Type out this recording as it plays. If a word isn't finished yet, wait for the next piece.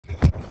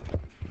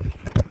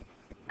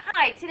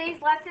right,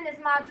 today's lesson is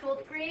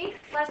Module 3,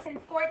 Lesson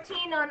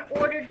 14 on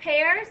ordered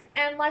pairs,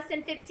 and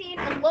Lesson 15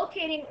 on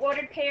locating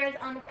ordered pairs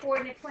on the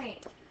coordinate plane.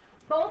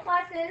 Both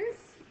lessons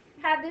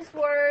have this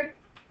word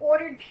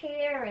ordered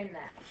pair in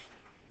them.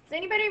 Does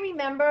anybody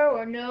remember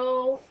or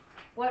know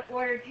what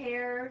ordered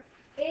pair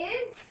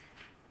is?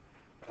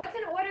 What's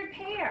an ordered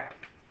pair?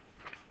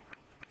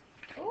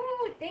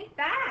 Ooh, think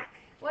back.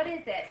 What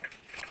is it?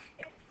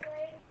 It's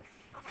like,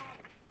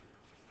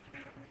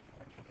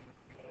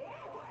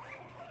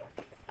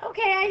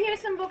 Okay, I hear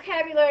some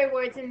vocabulary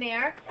words in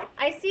there.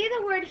 I see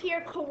the word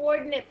here,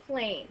 coordinate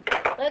plane.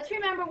 Let's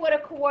remember what a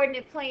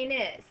coordinate plane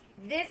is.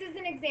 This is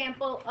an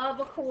example of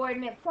a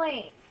coordinate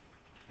plane.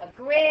 A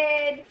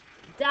grid,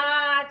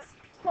 dots,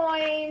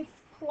 points,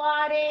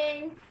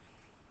 plotting.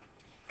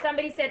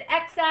 Somebody said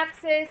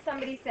x-axis,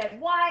 somebody said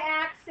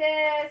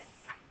y-axis.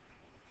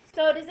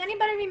 So does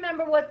anybody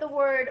remember what the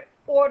word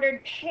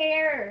ordered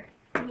pair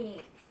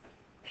means?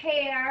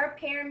 Pair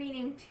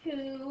meaning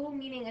two,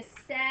 meaning a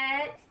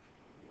set.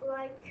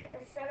 like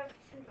a set of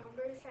two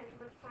numbers, and you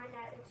would find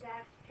that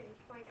exact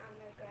pinpoint on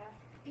the graph.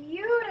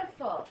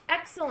 Beautiful.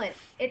 Excellent.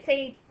 It's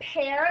a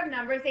pair of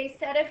numbers, a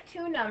set of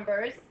two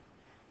numbers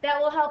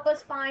that will help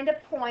us find a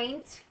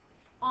point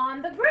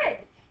on the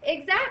grid.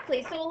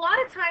 Exactly. So a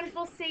lot of times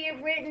we'll see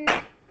it written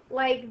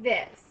like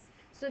this.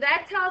 So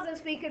that tells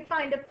us we could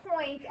find a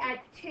point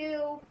at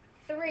 2,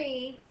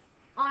 3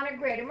 on a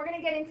grid. And we're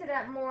going to get into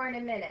that more in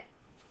a minute.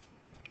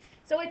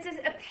 So it's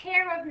a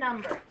pair of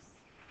numbers.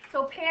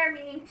 So pair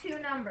meaning two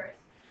numbers.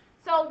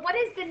 So what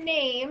is the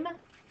name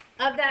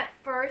of that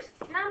first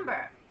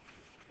number?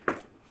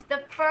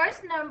 The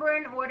first number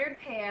in ordered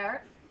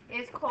pair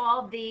is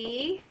called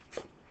the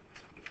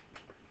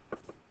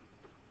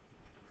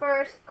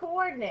first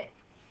coordinate.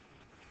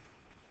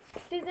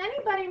 Does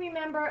anybody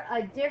remember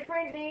a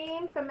different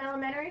name from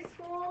elementary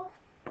school?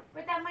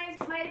 What that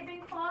might have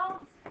been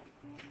called?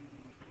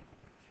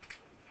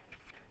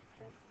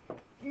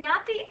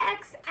 Not the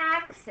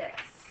x-axis,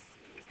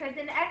 because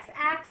an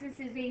x-axis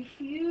is a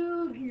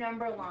huge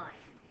number line.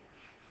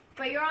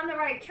 But you're on the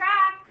right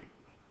track.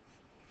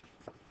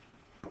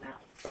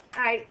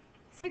 All right,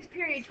 sixth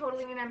period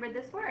totally remembered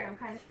this word. I'm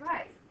kind of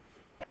surprised.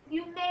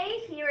 You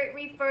may hear it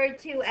referred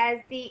to as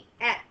the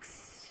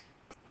x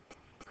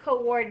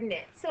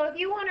coordinate. So if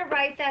you want to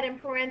write that in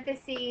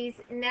parentheses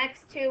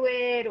next to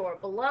it or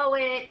below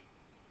it,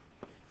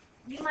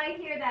 you might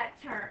hear that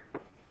term.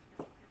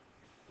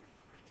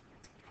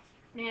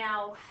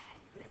 Now,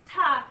 it's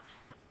tough.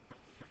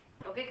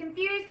 Don't get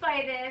confused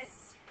by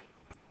this.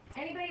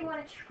 Anybody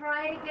want to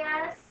try to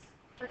guess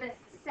what the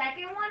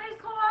second one is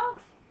called?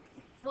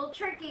 It's a little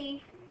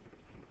tricky.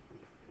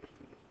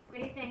 What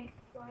do you think?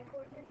 Y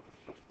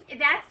coordinate.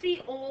 That's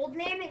the old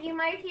name that you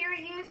might hear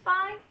it used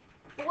by.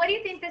 But what do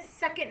you think the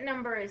second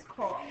number is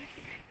called?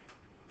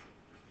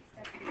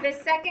 The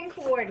second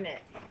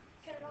coordinate.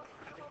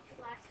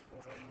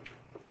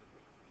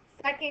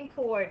 Second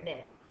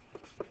coordinate.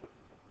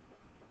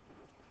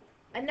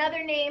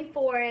 Another name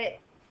for it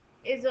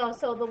is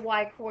also the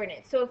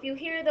y-coordinate. So if you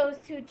hear those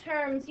two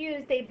terms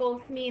used, they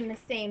both mean the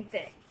same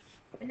thing.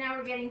 But now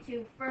we're getting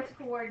to first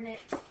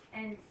coordinate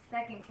and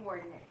second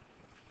coordinate.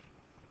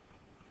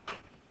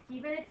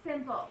 Keeping it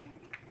simple.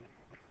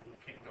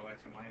 Can't go X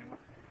and Y anymore.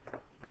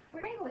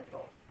 We're going to go with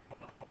both.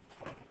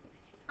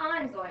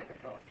 I'm going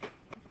with both.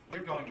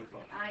 You're going with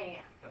both. I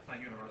am. That's not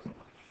universal.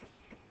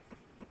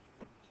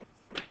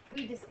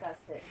 We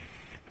discussed it.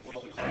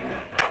 Well, we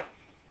say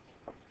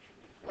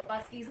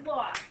Lebowski's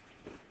Law.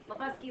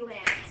 Lebowski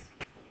lands.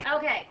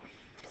 Okay,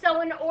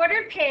 so an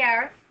ordered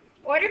pairs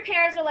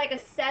are like a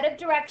set of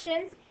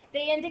directions.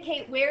 They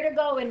indicate where to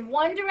go in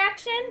one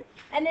direction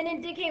and then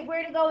indicate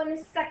where to go in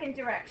the second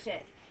direction.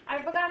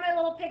 I forgot my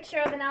little picture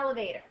of an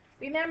elevator.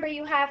 Remember,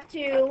 you have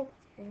to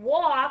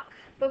walk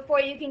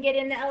before you can get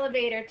in the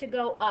elevator to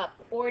go up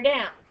or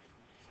down.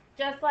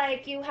 Just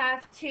like you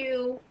have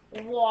to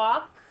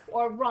walk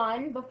or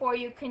run before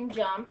you can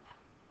jump,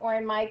 or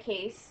in my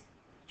case,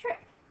 trip.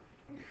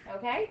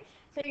 Okay?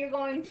 So you're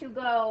going to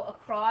go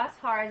across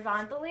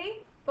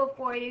horizontally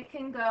before you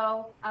can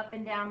go up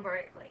and down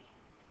vertically.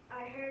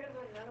 I heard of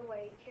another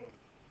way. You can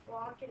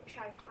walk and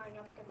try to climb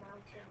up the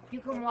mountain. You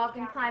can walk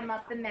and climb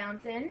up the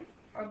mountain,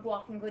 or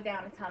walk and go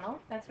down a tunnel.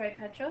 That's right,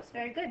 Petros.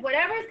 Very good.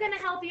 Whatever is going to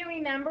help you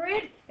remember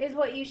it is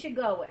what you should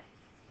go with.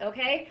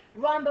 Okay?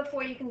 Run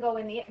before you can go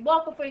in the,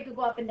 walk before you can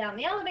go up and down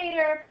the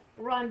elevator,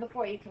 run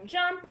before you can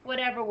jump,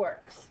 whatever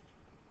works.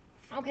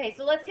 Okay,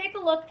 so let's take a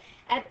look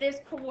at this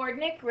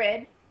coordinate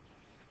grid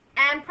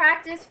and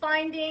practice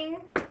finding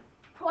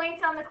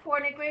points on the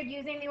coordinate grid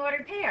using the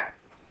ordered pair.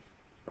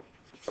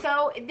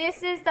 So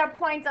this is our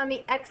point on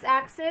the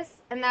x-axis,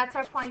 and that's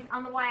our point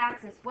on the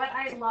y-axis. What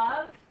I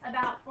love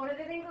about, what are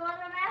the things along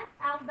the map?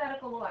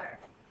 Alphabetical order.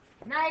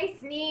 Nice,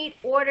 neat,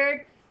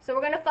 ordered. So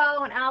we're going to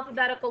follow an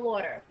alphabetical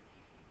order.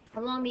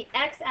 Along the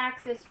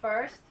x-axis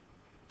first,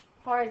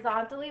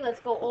 horizontally,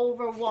 let's go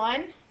over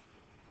 1,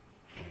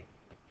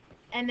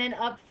 and then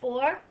up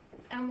 4.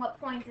 And what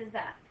point is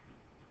that?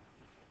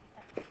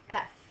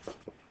 F.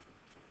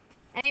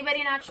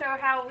 Anybody not sure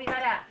how we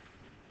got F?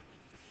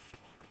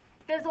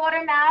 Does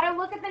order matter?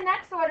 Look at the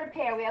next ordered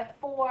pair. We have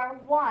 4,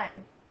 1.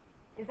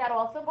 Is that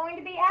also going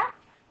to be F?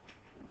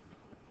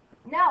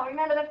 No,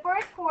 remember the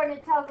first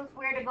coordinate tells us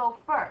where to go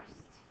first.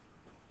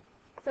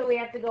 So we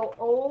have to go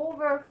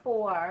over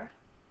 4,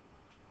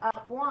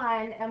 up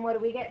 1, and what do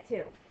we get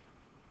to?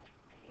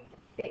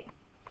 B.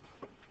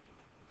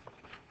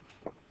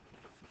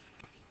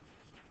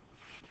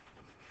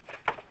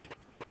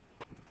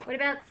 What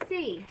about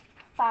C?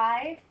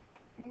 5,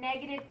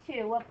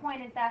 -2. What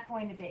point is that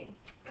going to be?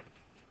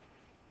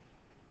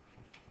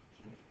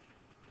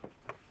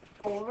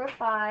 Over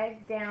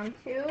 5, down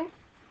to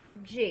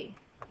G.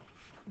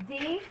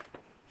 D?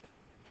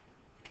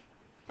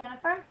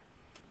 Jennifer?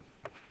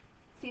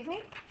 Excuse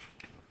me?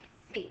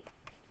 C.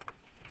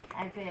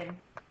 As in,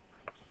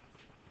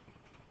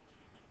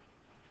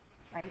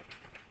 right?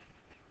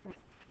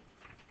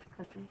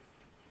 Cookie.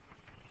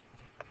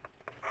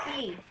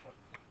 E.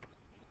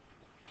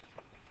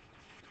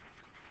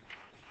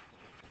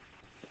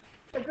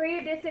 Agree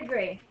or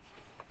disagree?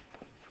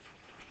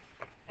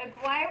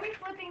 Why are we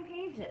flipping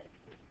pages?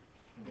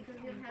 Because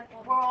you have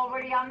all We're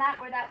already on that?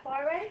 We're that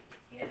far already?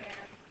 yeah.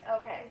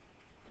 Okay.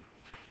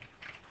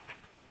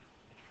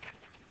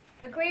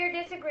 Agree or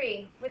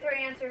disagree with her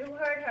answer? Who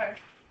heard her?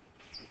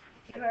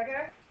 You heard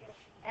her?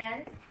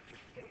 And?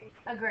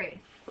 Agree.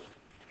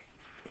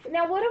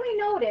 Now what do we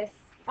notice?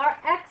 Our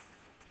x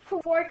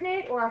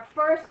coordinate or our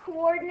first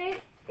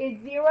coordinate is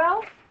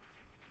 0.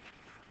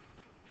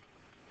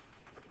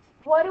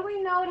 What do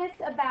we notice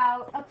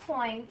about a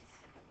point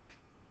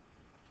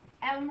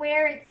and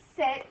where it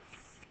sits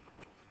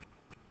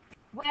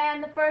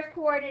when the first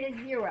coordinate is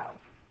 0?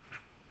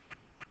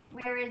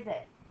 Where is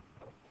it?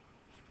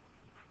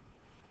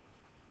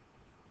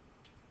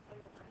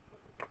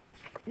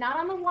 Not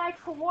on the y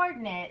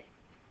coordinate,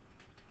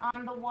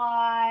 on the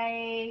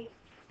y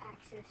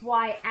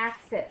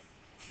axis.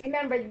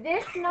 Remember,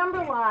 this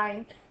number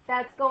line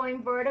that's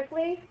going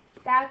vertically,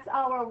 that's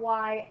our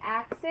y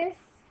axis.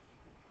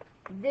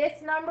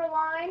 This number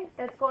line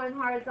that's going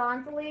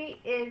horizontally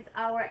is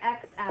our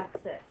x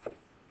axis.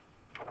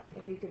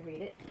 If you could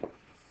read it.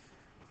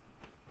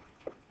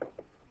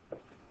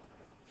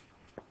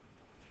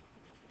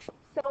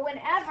 So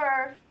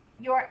whenever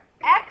your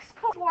x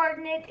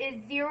coordinate is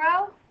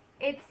 0,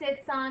 it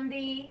sits on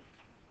the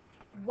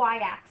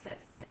y-axis.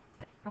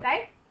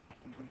 Okay?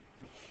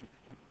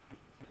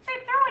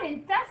 They're throwing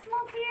in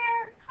decimals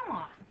here? Come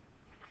on.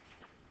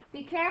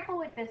 Be careful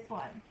with this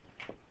one.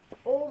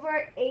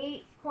 Over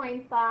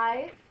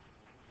 8.5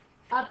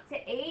 up to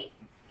 8.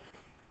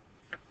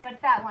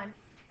 What's that one?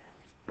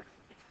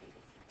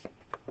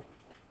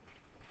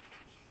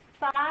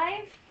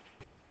 5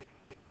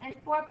 and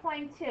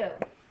 4.2.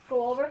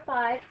 Go over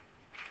 5.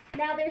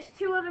 Now there's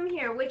 2 of them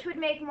here. Which would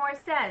make more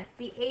sense,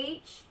 the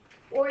H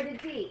or the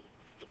D?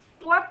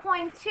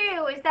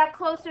 4.2, is that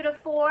closer to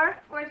 4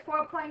 or is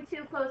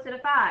 4.2 closer to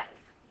 5?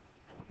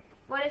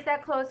 What is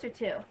that closer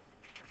to?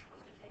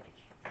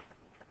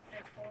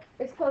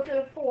 It's closer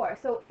to 4,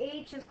 so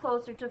H is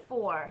closer to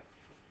 4.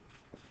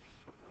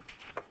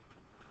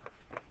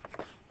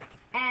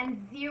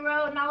 And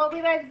 0, now we'll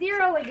leave it at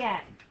 0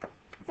 again.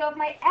 So if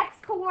my x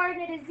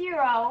coordinate is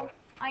 0,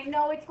 I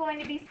know it's going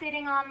to be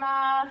sitting on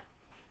the,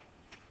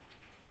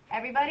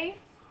 everybody?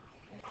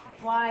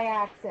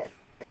 Y-axis.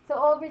 So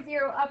over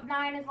 0, up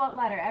 9 is what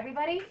letter?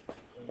 Everybody?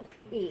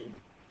 E.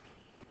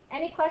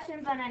 Any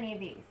questions on any of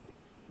these?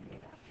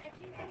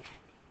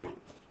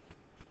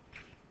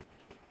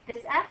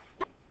 This F?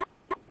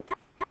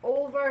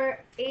 Over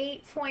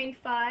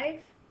 8.5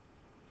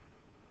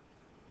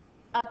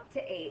 up to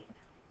 8.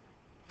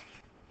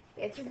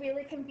 It's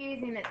really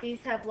confusing that these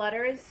have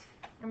letters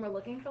and we're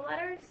looking for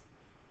letters.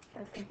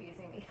 That's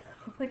confusing me.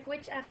 Like,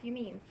 which F you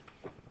mean?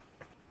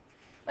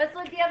 Let's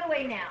look the other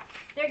way now.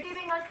 They're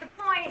giving us the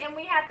point and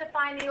we have to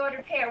find the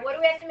ordered pair. What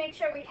do we have to make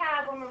sure we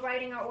have when we're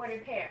writing our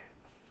ordered pair?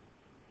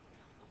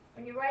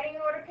 When you're writing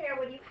an ordered pair,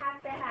 what do you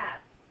have to have?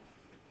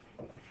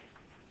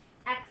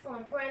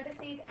 Excellent.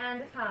 Parentheses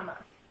and a comma.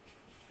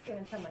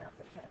 Giving someone else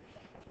a chance.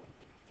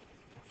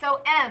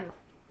 So M.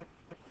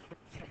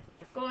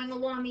 Going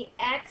along the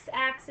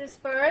x-axis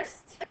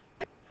first.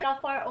 How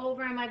far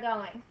over am I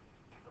going?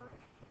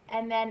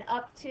 And then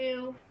up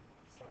to,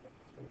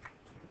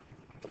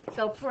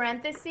 so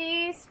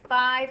parentheses,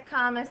 5,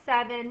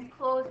 7,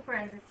 close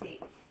parentheses.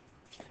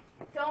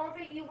 Don't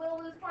be, you will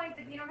lose points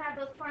if you don't have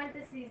those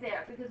parentheses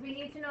there, because we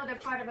need to know they're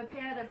part of a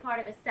pair, they're part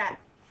of a set.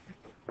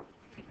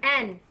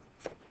 N.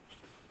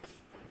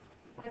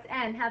 What's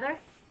N, Heather?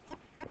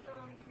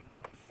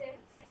 6,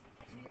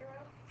 0.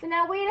 So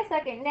now wait a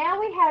second. Now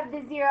we have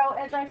the 0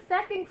 as our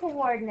second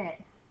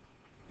coordinate.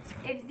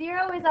 If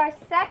 0 is our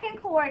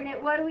second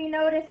coordinate, what do we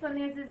notice when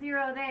there's a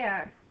 0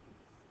 there?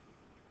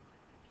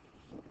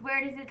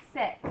 Where does it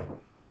sit?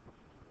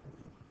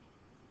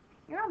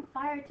 You're on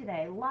fire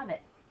today. Love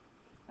it.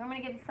 I'm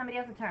going to give somebody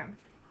else a turn.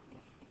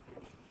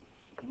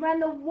 When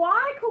the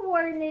y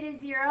coordinate is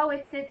 0,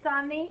 it sits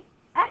on the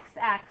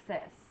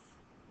x-axis.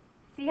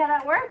 See how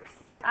that works?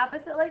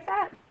 Opposite like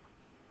that.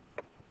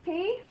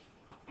 P?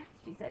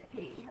 She said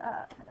P.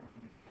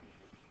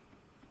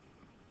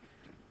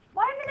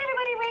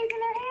 raising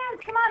their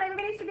hands. Come on,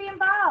 everybody should be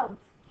involved.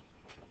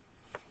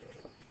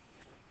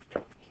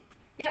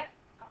 Yep.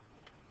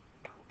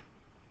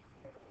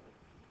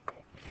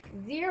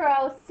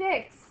 0,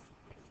 6.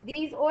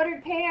 These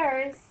ordered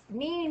pairs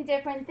mean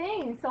different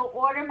things, so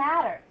order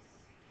matters.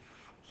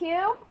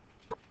 Q?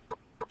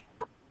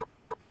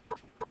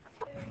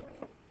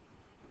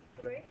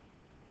 3.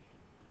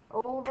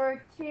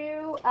 Over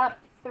 2, up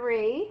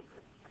 3.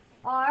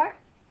 R?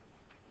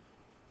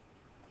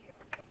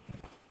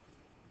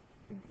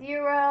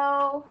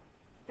 0,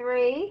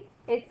 3.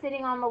 It's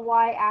sitting on the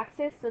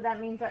y-axis, so that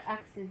means our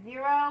x is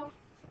 0.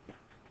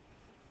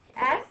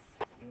 S?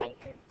 Make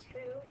it 2.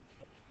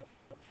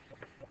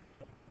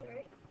 3.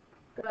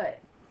 Good.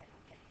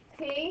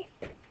 T?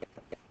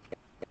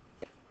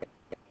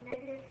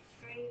 Negative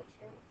 3,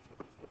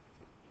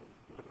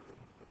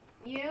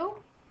 2.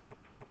 U?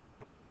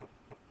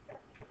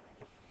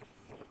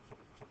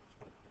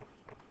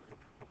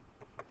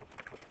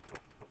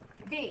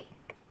 D?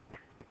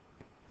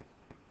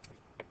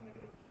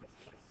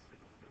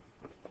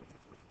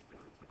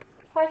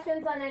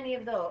 Questions on any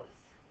of those?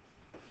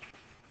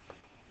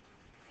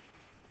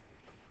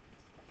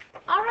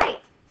 All right,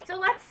 so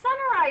let's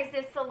summarize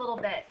this a little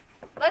bit.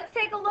 Let's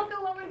take a look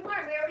at what we've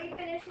learned. We already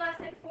finished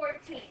lesson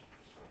 14.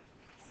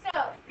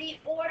 So, the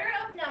order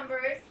of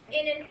numbers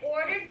in an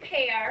ordered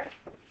pair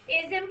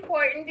is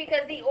important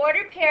because the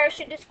ordered pair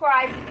should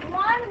describe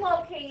one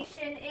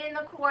location in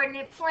the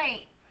coordinate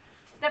plane.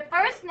 The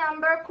first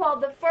number,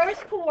 called the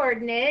first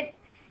coordinate,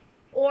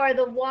 or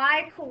the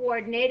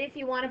y-coordinate, if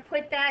you want to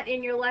put that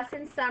in your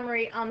lesson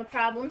summary on the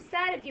problem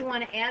set, if you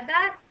want to add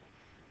that,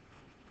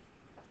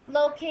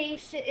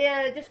 location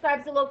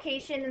describes the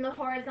location in the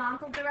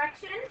horizontal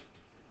direction.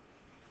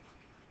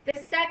 The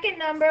second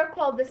number,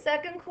 called the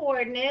second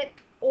coordinate,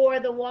 or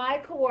the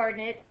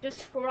y-coordinate,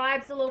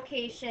 describes the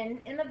location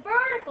in the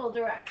vertical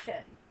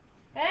direction.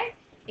 Okay?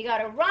 You got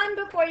to run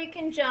before you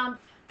can jump,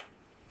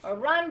 or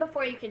run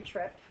before you can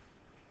trip.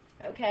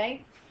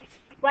 Okay?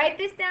 Write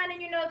this down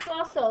in your notes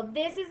also.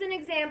 This is an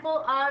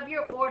example of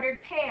your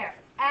ordered pair.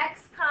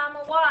 X,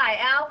 comma, Y.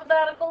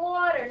 Alphabetical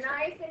order.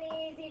 Nice and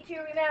easy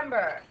to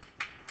remember.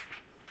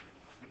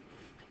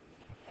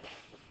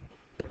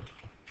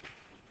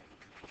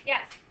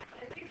 Yes?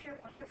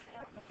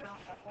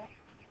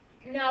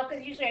 No,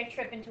 because usually I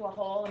trip into a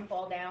hole and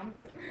fall down.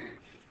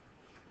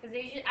 Because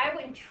I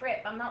wouldn't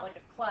trip. I'm not like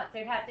a klutz.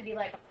 There'd have to be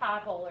like a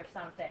pothole or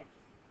something.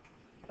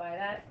 Buy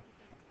that?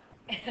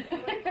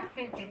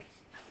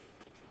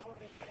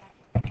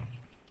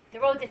 The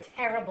roads are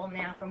terrible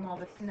now from all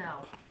the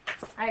snow.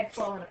 I had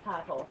fallen a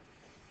pothole.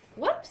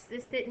 Whoops,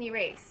 this didn't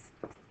erase.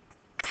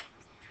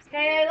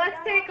 Okay,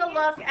 let's take a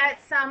look at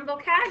some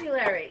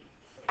vocabulary.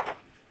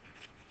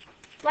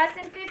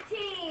 Lesson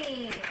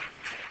 15.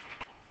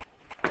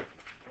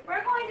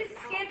 We're going to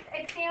skip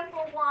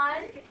example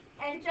 1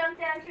 and jump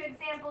down to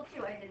example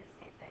 2. I did the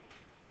same thing.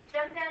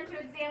 Jump down to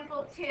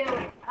example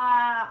 2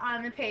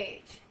 on the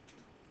page.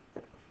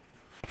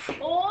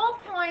 All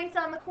points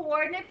on the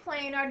coordinate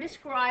plane are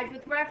described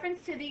with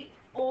reference to the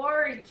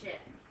origin.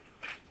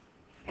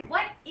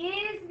 What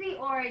is the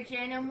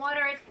origin and what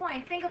are its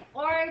points? Think of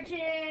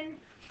origin,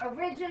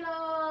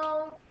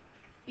 original,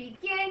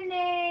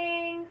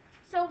 beginning.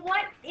 So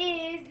what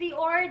is the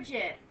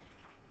origin?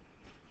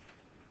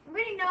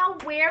 Anybody know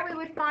where we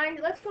would find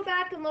it? Let's go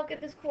back and look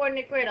at this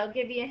coordinate grid. I'll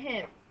give you a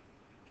hint.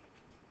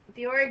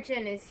 The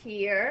origin is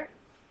here.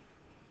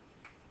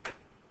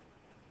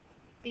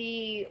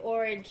 The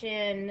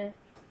origin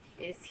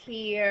is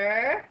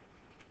here.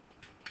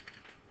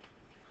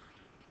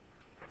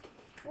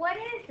 What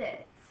is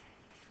it?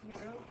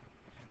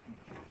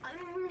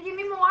 Give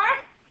me more.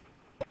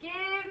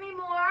 Give me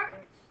more.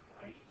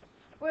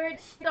 Where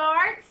it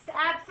starts?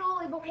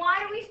 Absolutely. But why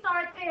do we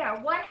start there?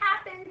 What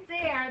happens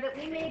there that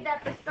we made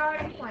that the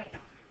starting point?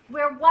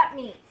 Where what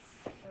meets?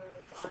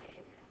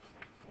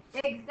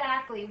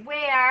 Exactly.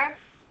 Where?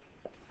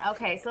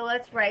 Okay, so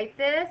let's write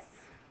this.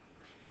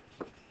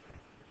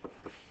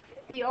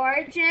 The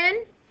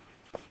origin.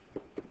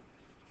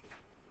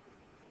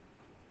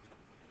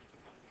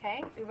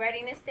 Okay, we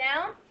writing this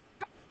down?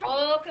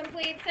 Full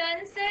complete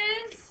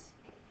sentences.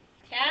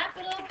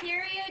 Capital,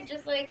 period,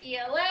 just like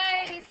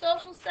ELA,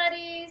 social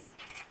studies.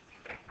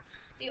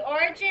 The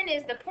origin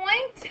is the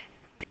point.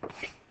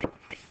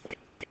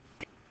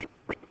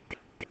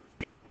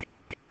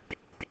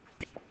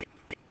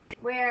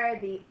 Where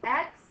the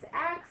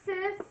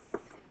x-axis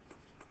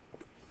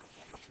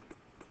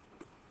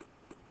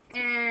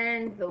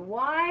and the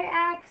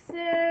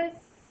y-axis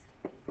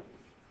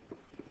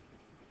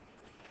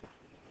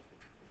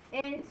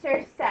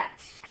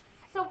intersect.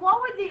 So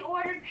what would the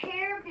ordered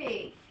pair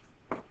be?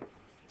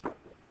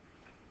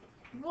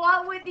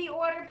 What would the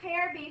ordered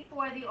pair be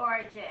for the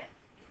origin?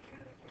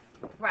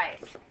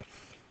 Right.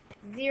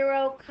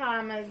 0,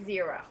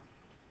 0.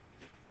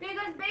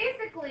 Because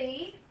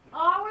basically,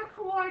 our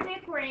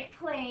coordinate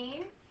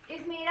plane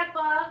is made up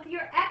of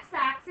your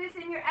x-axis,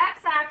 and your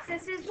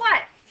x-axis is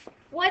what?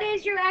 What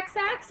is your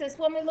x-axis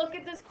when we look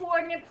at this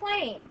coordinate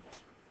plane?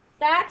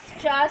 That's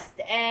just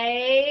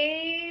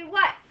a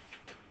what?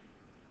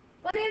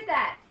 What is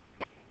that?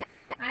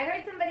 I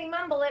heard somebody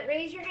mumble it.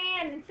 Raise your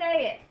hand and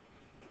say it.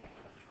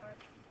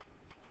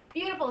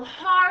 Beautiful.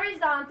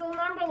 Horizontal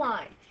number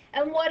line.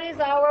 And what is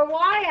our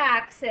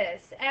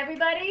y-axis?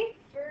 Everybody?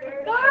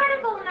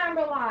 Vertical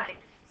number line.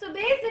 So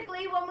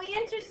basically, when we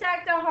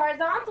intersect our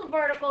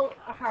vertical,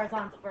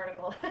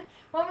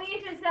 when we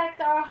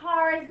intersect our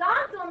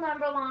horizontal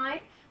number line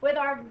with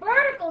our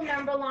vertical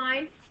number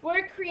line,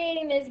 we're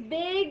creating this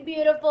big,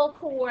 beautiful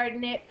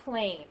coordinate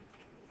plane.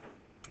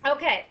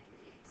 Okay,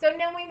 so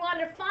now we want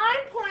to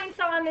find points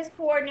on this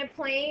coordinate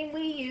plane.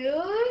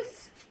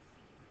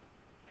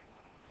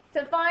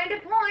 To find a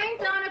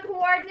point on a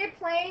coordinate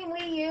plane,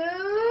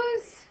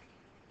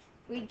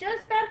 we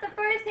just spent the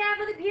first half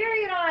of the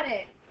period on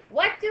it.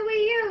 What do we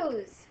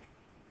use?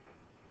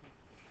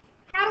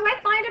 How do I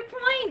find a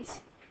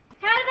point?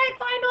 How did I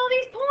find all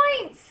these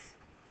points?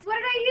 What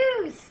did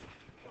I use?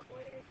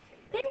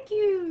 Thank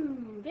you.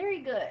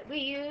 Very good. We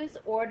use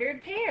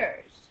ordered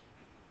pairs.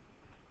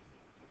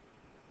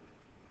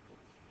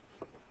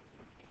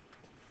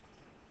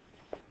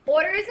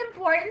 Order is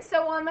important,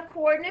 so on the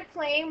coordinate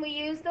plane, we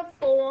use the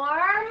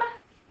form.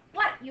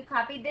 What? You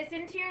copied this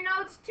into your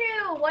notes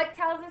too. What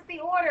tells us the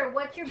order?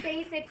 What's your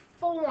basic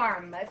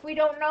form? If we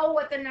don't know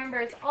what the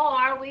numbers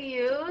are, we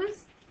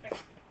use?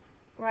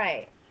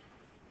 Right.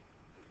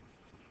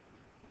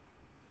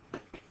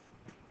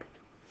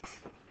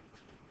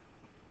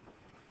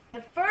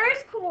 The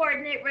first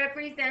coordinate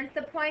represents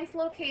the point's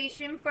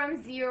location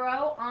from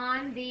 0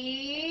 on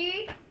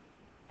the,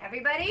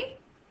 everybody?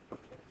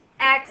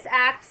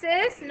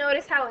 X-axis.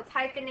 Notice how it's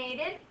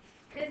hyphenated.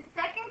 The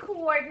second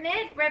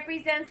coordinate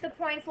represents the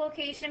point's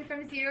location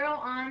from 0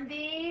 on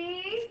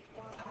the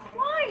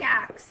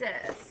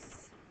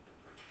y-axis.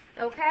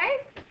 Okay?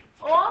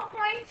 All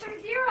points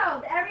from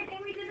 0. Everything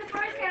we did the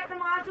first half of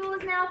the module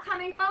is now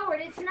coming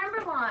forward. It's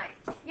number line.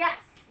 Yes?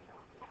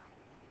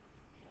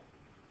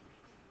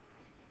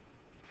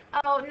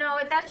 Oh, no,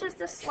 that's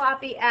just a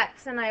sloppy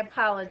X, and I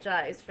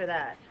apologize for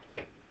that.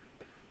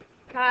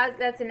 Because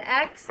that's an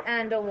X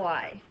and a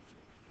Y.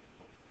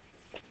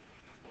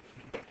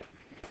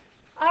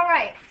 All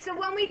right, so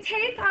when we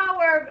take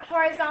our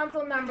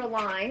horizontal number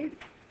line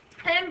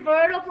and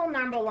vertical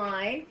number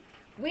line,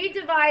 we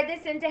divide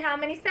this into how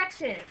many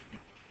sections?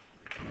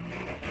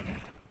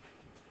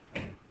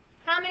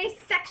 How many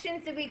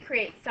sections did we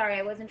create? Sorry,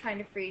 I wasn't trying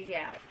to freeze you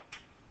out.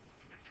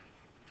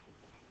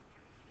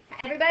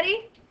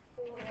 Everybody?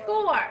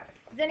 4.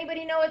 Does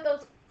anybody know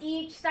what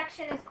each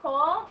section is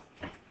called?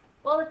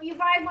 Well, if you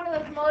ride one of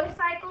those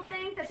motorcycle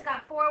things that's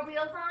got 4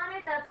 wheels on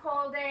it, that's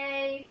called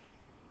a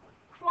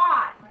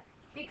quad.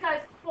 Because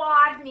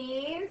quad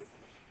means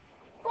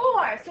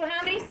 4. So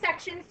how many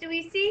sections do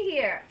we see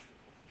here?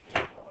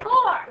 4.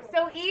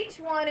 So each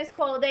one is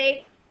called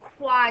a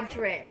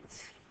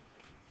quadrant.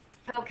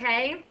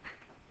 Okay?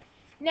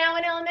 Now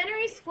in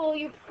elementary school,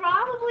 you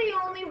probably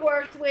only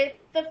worked with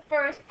the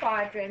first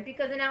quadrant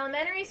because in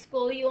elementary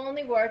school, you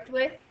only worked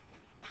with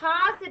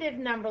positive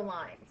number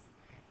lines.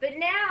 But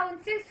now in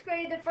 6th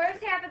grade, the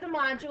first half of the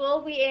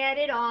module, we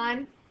added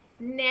on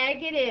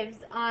negatives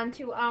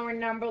onto our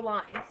number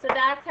line. So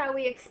that's how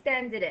we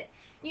extended it.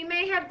 You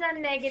may have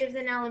done negatives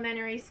in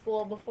elementary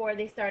school before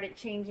they started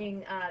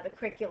changing the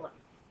curriculum.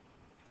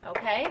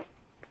 Okay?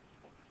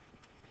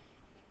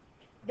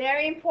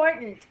 Very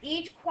important.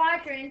 Each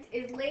quadrant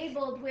is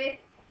labeled with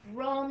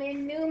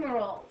Roman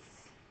numerals.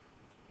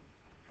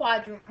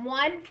 Quadrant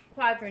 1,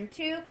 Quadrant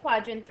 2,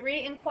 Quadrant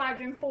 3, and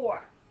Quadrant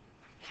 4.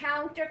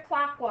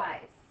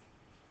 Counterclockwise.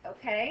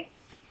 Okay?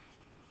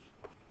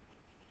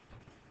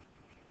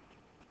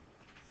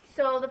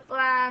 So,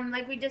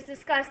 like we just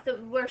discussed,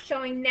 we're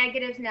showing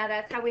negatives now.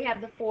 That's how we have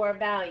the 4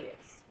 values.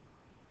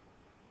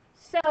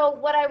 So,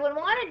 what I would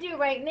want to do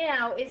right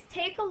now is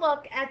take a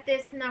look at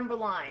this number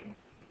line,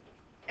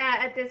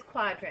 at this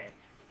quadrant.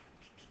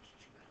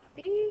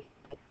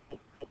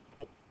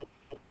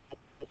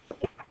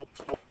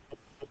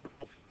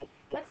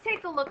 Let's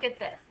take a look at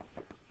this.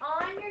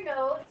 On your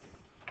notes,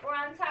 we're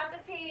on top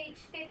of page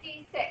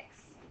 56.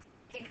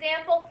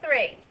 Example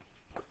 3.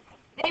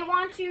 They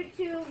want you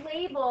to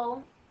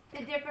label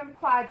the different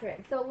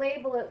quadrants. So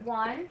label it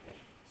 1,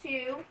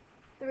 2,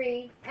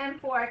 3, and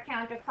 4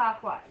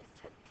 counterclockwise.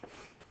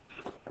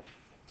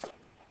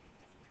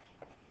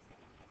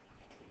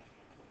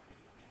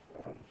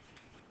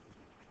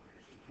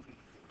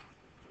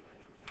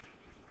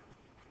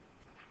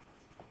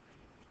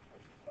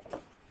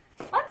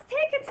 Let's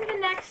take it to the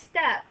next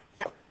step.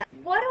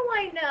 What do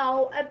I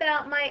know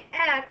about my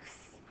X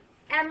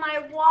and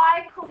my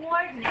Y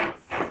coordinates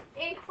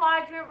in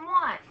quadrant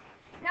 1?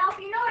 Now, if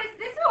you notice,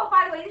 this, oh,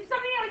 by the way, this is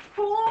something that would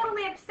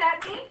totally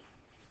upset me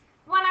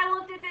when I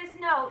looked at this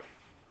note,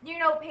 your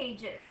note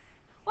pages.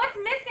 What's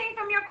missing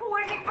from your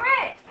coordinate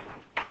grid?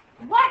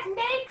 What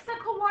makes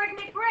a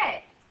coordinate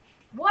grid?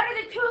 What are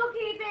the 2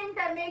 key things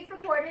that make the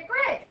coordinate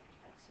grid?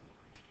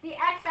 The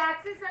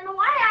x-axis and the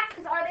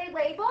y-axis, are they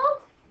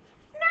labeled?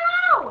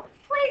 No!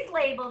 Please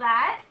label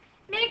that.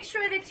 Make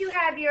sure that you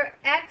have your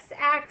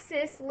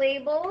x-axis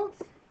labeled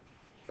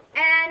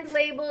and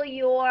label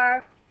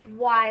your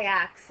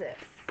y-axis.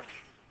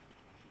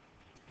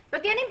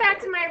 But getting back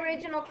to my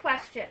original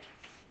question,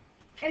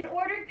 an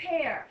ordered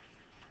pair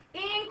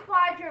in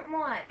quadrant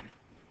 1,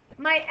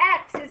 my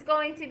x is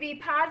going to be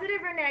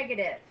positive or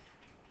negative?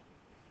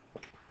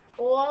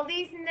 All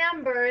these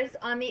numbers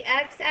on the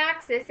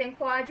x-axis in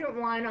quadrant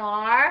 1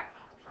 are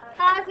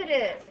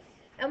positive.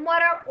 And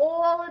what are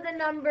all of the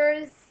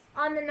numbers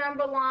on the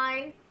number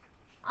line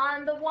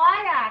on the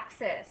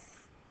y-axis?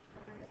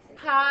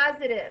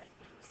 Positive.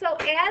 So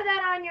add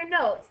that on your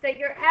notes, that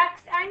your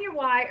x and your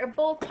y are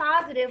both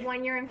positive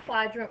when you're in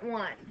quadrant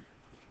 1.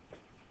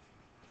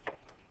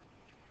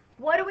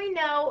 What do we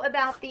know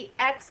about the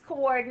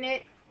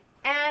x-coordinate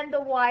and the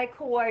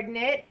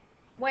y-coordinate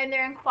when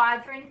they're in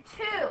quadrant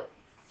 2?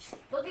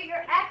 Look at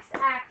your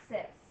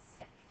x-axis.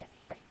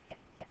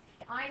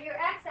 On your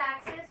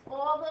x-axis,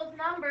 all those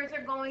numbers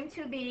are going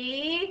to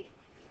be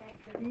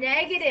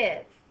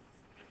negative.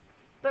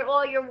 But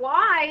all your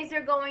y's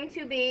are going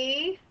to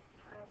be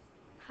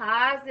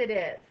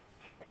positive.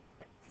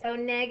 So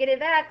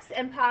negative x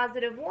and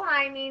positive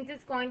y means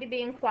it's going to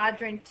be in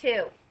quadrant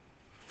 2.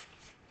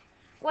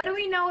 What do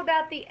we know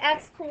about the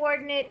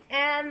x-coordinate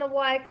and the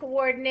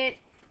y-coordinate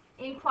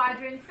in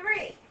quadrant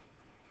 3?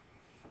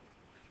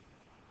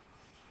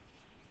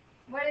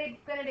 What are they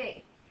going to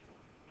be?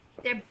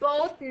 They're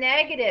both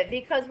negative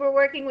because we're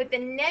working with the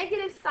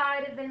negative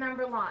side of the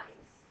number lines.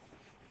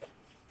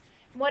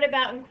 What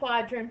about in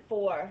quadrant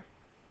 4?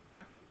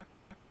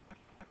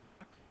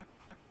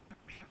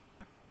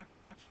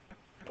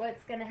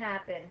 What's going to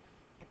happen?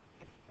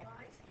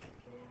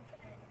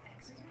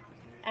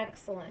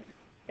 Excellent.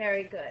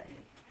 Very good.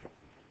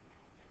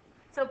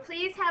 So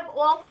please have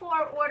all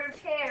 4 ordered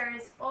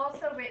pairs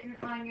also written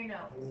on your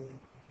notes.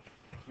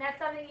 That's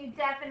something you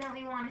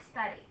definitely want to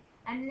study.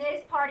 And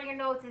this part of your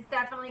notes is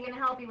definitely going to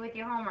help you with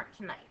your homework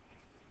tonight.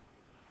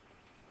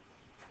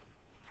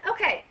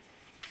 Okay,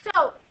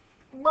 so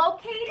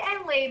locate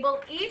and label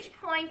each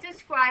point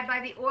described by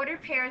the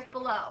ordered pairs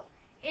below.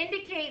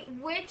 Indicate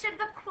which of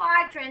the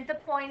quadrant the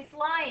points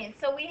lie in.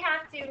 So we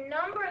have to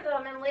number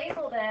them and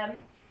label them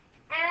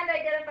and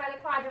identify the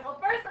quadrant. Well,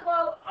 first of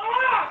all,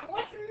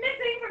 what's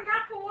missing from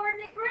that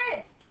coordinate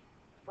grid?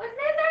 What's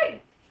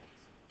missing?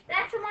 The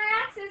x and y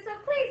axis, so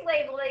please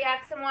label the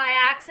x and y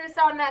axis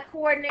on that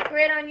coordinate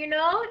grid on your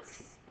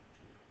notes.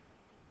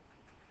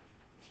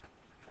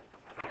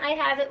 I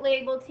have it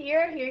labeled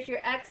here. Here's your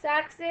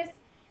x-axis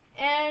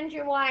and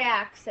your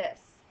y-axis.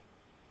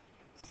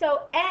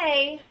 So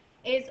A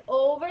is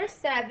over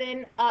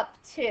 7 up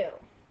 2.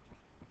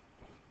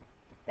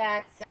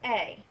 That's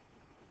A.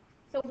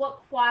 So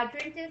what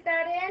quadrant is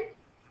that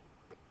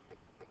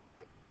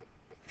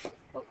in?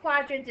 What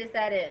quadrant is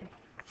that in?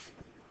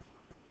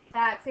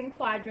 That's in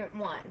quadrant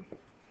 1.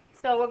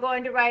 So we're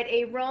going to write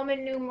a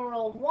Roman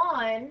numeral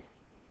 1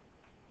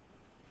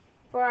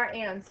 for our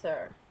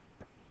answer.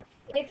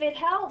 If it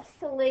helps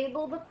to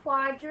label the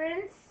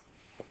quadrants,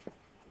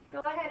 go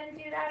ahead and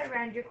do that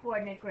around your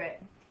coordinate grid.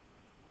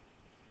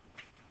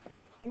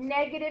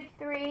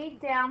 -3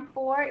 down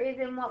 4 is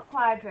in what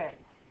quadrant?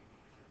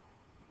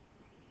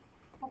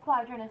 What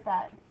quadrant is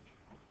that?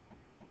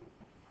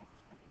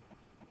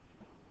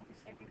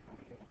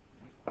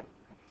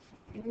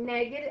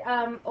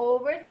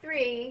 Over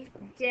 3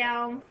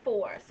 down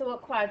 4. So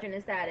what quadrant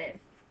is that in?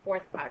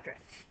 4th quadrant.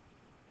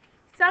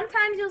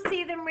 Sometimes you'll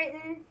see them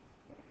written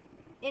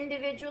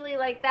individually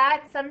like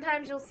that.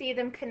 Sometimes you'll see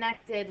them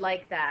connected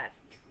like that.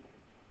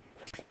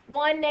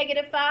 1,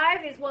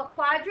 -5 is what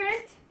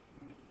quadrant?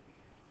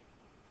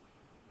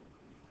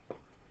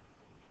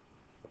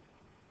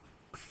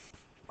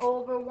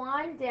 Over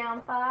 1,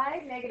 down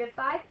 5,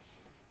 -5.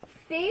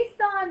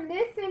 Based on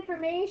this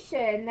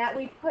information that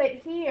we put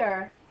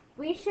here,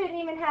 we shouldn't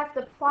even have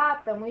to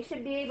plot them. We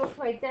should be able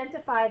to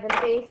identify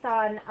them based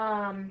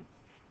on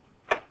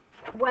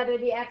whether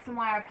the x and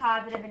y are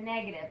positive and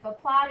negative.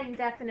 But plotting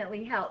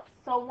definitely helps.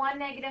 So 1,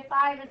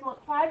 -5 is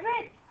what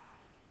quadrant?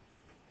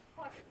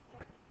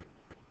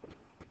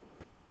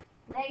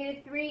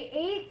 -3,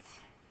 8.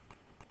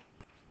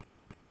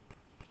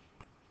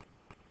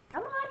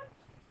 Come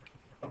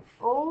on.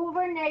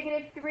 Over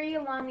 -3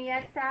 along the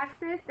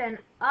x-axis and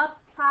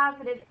up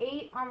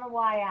 +8 on the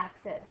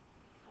y-axis.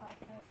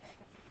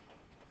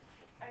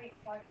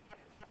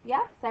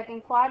 Yep,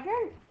 2nd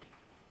quadrant.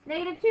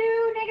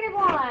 -2,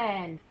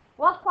 -1.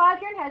 What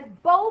quadrant has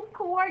both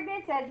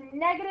coordinates as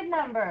negative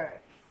numbers?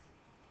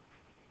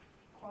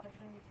 Quadrant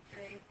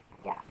 3.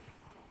 Yeah.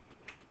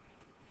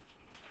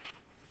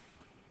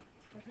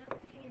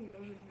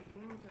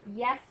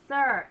 Yes,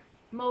 sir.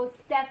 Most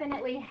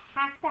definitely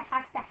has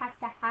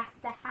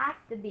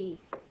to be.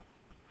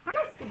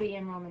 Has to be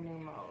in Roman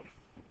numerals.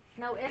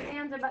 No ifs,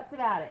 ands, or buts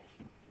about it.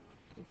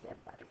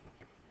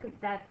 Because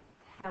that's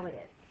how it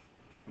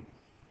is.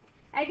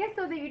 I guess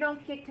so that you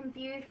don't get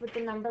confused with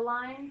the number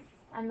lines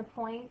and the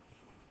points.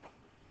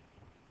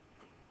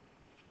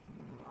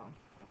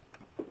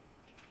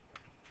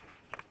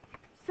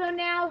 So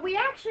now we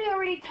actually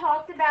already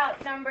talked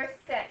about number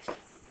 6.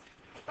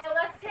 So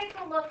let's take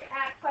a look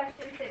at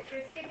question 6.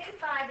 We're skipping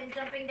 5 and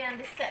jumping down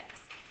to 6.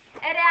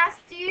 It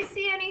asks, do you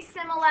see any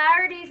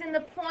similarities in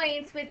the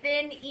points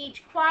within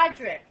each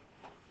quadrant?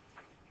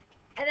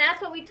 And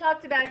that's what we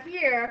talked about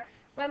here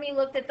when we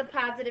looked at the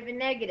positive and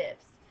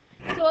negatives.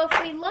 So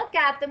if we look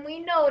at them, we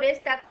notice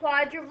that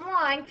quadrant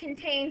 1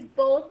 contains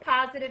both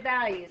positive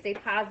values, a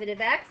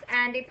positive x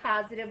and a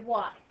positive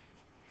y.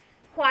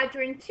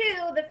 Quadrant 2,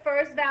 the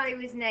first value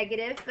is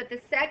negative, but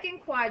the second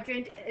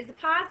quadrant is a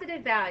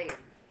positive value,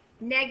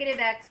 negative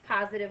x,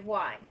 positive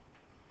y.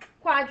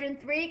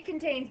 Quadrant 3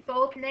 contains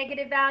both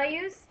negative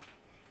values.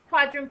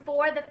 Quadrant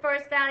 4, the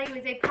first value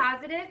is a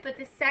positive, but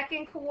the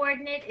second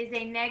coordinate is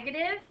a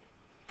negative.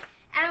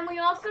 And we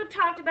also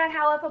talked about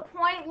how if a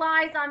point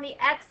lies on the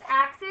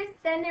x-axis,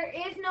 then there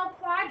is no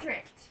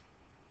quadrant.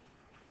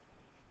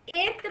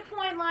 If the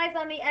point lies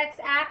on the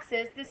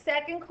x-axis, the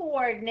second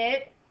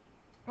coordinate,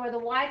 or the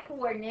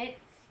y-coordinate,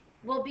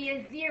 will be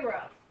a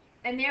 0.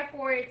 And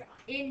therefore, it's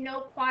in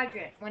no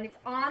quadrant. When it's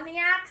on the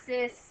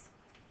axis,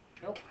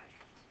 no quadrant.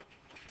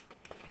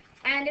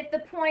 And if the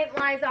point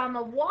lies on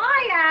the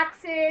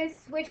y-axis,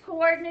 which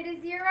coordinate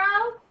is 0?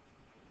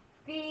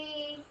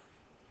 The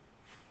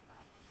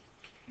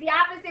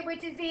opposite,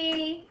 which is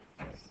the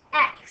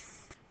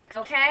x.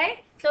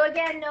 Okay? So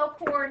again, no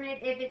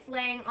coordinate if it's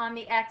laying on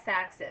the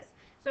x-axis.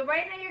 So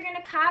right now you're going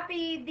to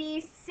copy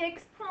these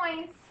 6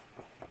 points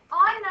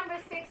on number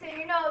 6 in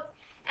your notes.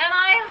 And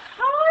I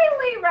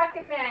highly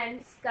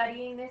recommend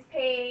studying this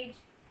page,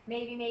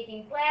 maybe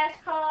making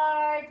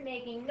flashcards,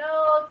 making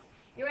notes.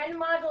 Your end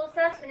module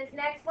assessment is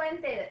next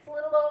Wednesday. That's a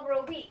little over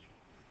a week.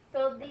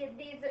 So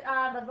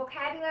the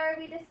vocabulary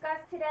we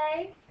discussed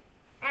today,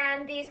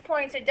 and these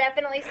points are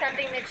definitely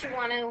something that you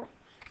want to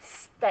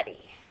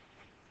study.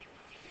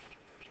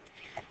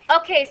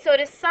 Okay, so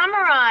to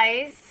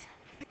summarize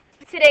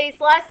today's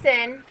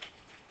lesson,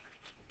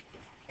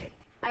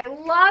 I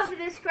loved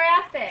this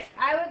graphic.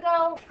 I would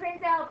go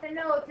print out the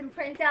notes and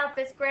print out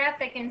this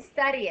graphic and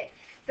study it.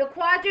 The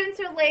quadrants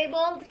are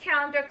labeled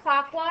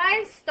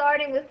counterclockwise,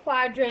 starting with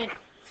quadrant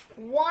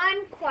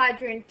 1,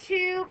 quadrant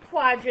 2,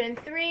 quadrant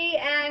 3,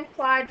 and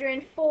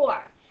quadrant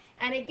 4.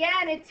 And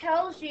again, it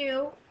tells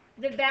you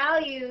the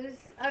values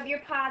of your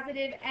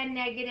positive and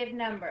negative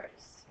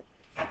numbers.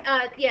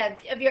 Of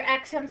your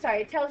x,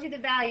 it tells you the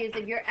values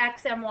of your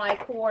x and y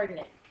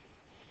coordinates.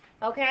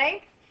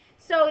 Okay?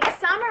 So to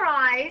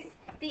summarize,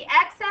 the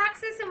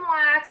x-axis and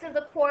y-axis of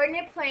the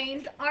coordinate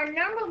planes are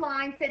number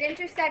lines that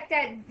intersect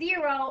at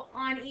 0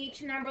 on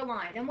each number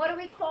line. And what do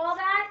we call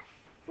that?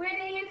 Where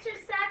they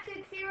intersect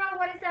at 0,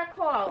 what is that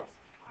called?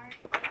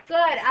 Good.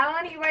 I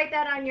want you to write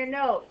that on your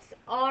notes.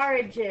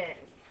 Origin.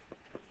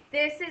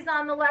 This is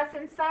on the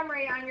lesson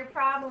summary on your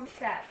problem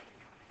set.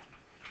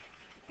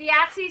 The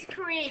axes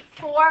create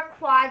 4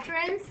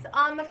 quadrants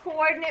on the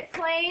coordinate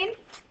plane.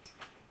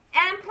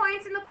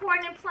 Endpoints in the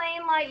coordinate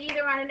plane lie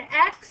either on an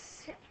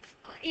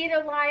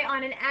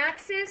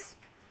axis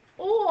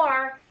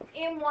or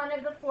in one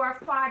of the 4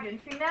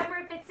 quadrants. Remember,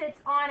 if it sits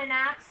on an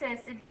axis,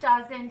 it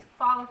doesn't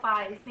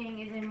qualify as being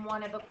in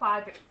one of the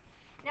quadrants.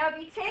 Now, if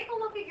you take a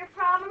look at your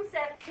problem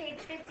set, page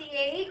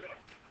 58,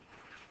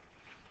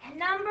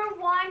 number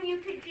 1 you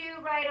could do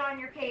right on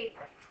your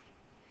paper.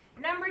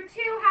 Number 2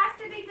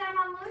 has to be done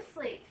on loose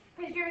leaf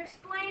because you're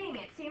explaining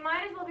it. So you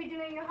might as well be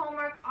doing your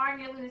homework on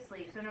your loose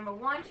leaf. So number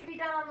 1 should be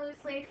done on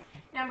loose leaf.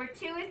 Number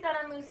 2 is done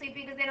on loose leaf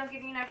because they don't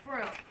give you enough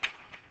room.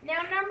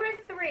 Now number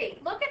 3,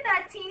 look at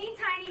that teeny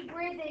tiny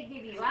grid they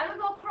give you. I would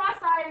go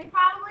cross-eyed and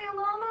probably a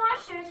little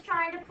nauseous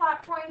trying to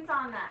plot points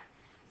on that.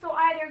 So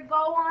either go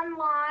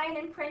online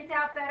and print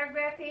out better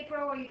graph paper,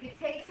 or you could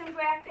take some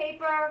graph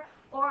paper,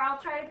 or I'll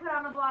try to put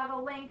on the blog a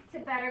link to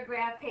better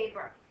graph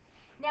paper.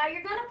 Now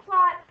you're going to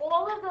plot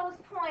all of those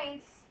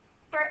points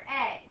for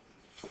A,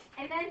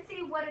 and then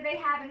see what do they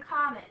have in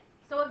common.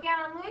 So again,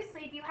 on loose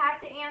leaf, you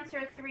have to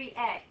answer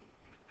 3A.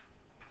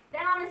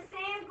 Then on the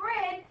same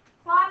grid,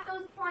 plot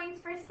those points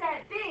for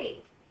set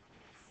B.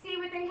 See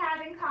what they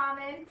have in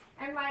common,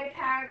 and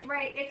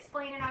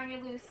explain it on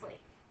your loose leaf.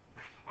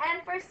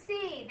 And for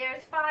C,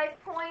 there's 5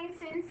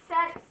 points in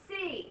set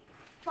C.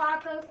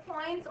 Plot those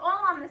points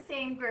all on the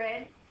same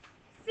grid.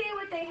 See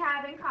what they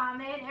have in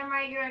common, and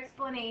write your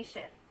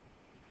explanation.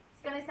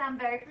 It's going to sound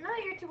very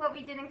familiar to what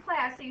we did in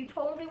class, so you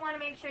totally want to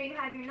make sure you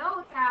have your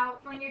notes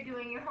out when you're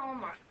doing your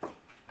homework.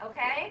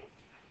 Okay?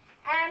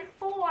 And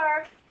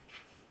 4,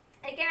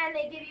 again,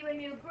 they give you a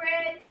new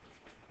grid.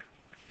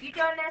 You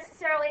don't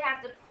necessarily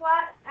have to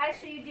plot.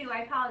 Actually, you do.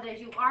 I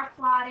apologize. You are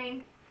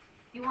plotting.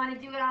 You want to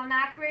do it on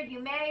that grid, you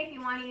may. If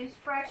you want to use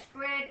fresh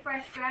grid,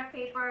 fresh graph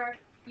paper,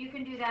 you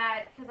can do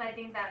that because I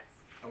think that's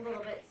a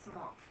little bit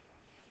small.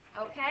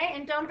 Okay,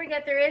 and don't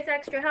forget there is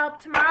extra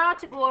help tomorrow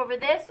to go over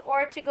this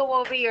or to go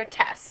over your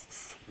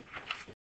tests.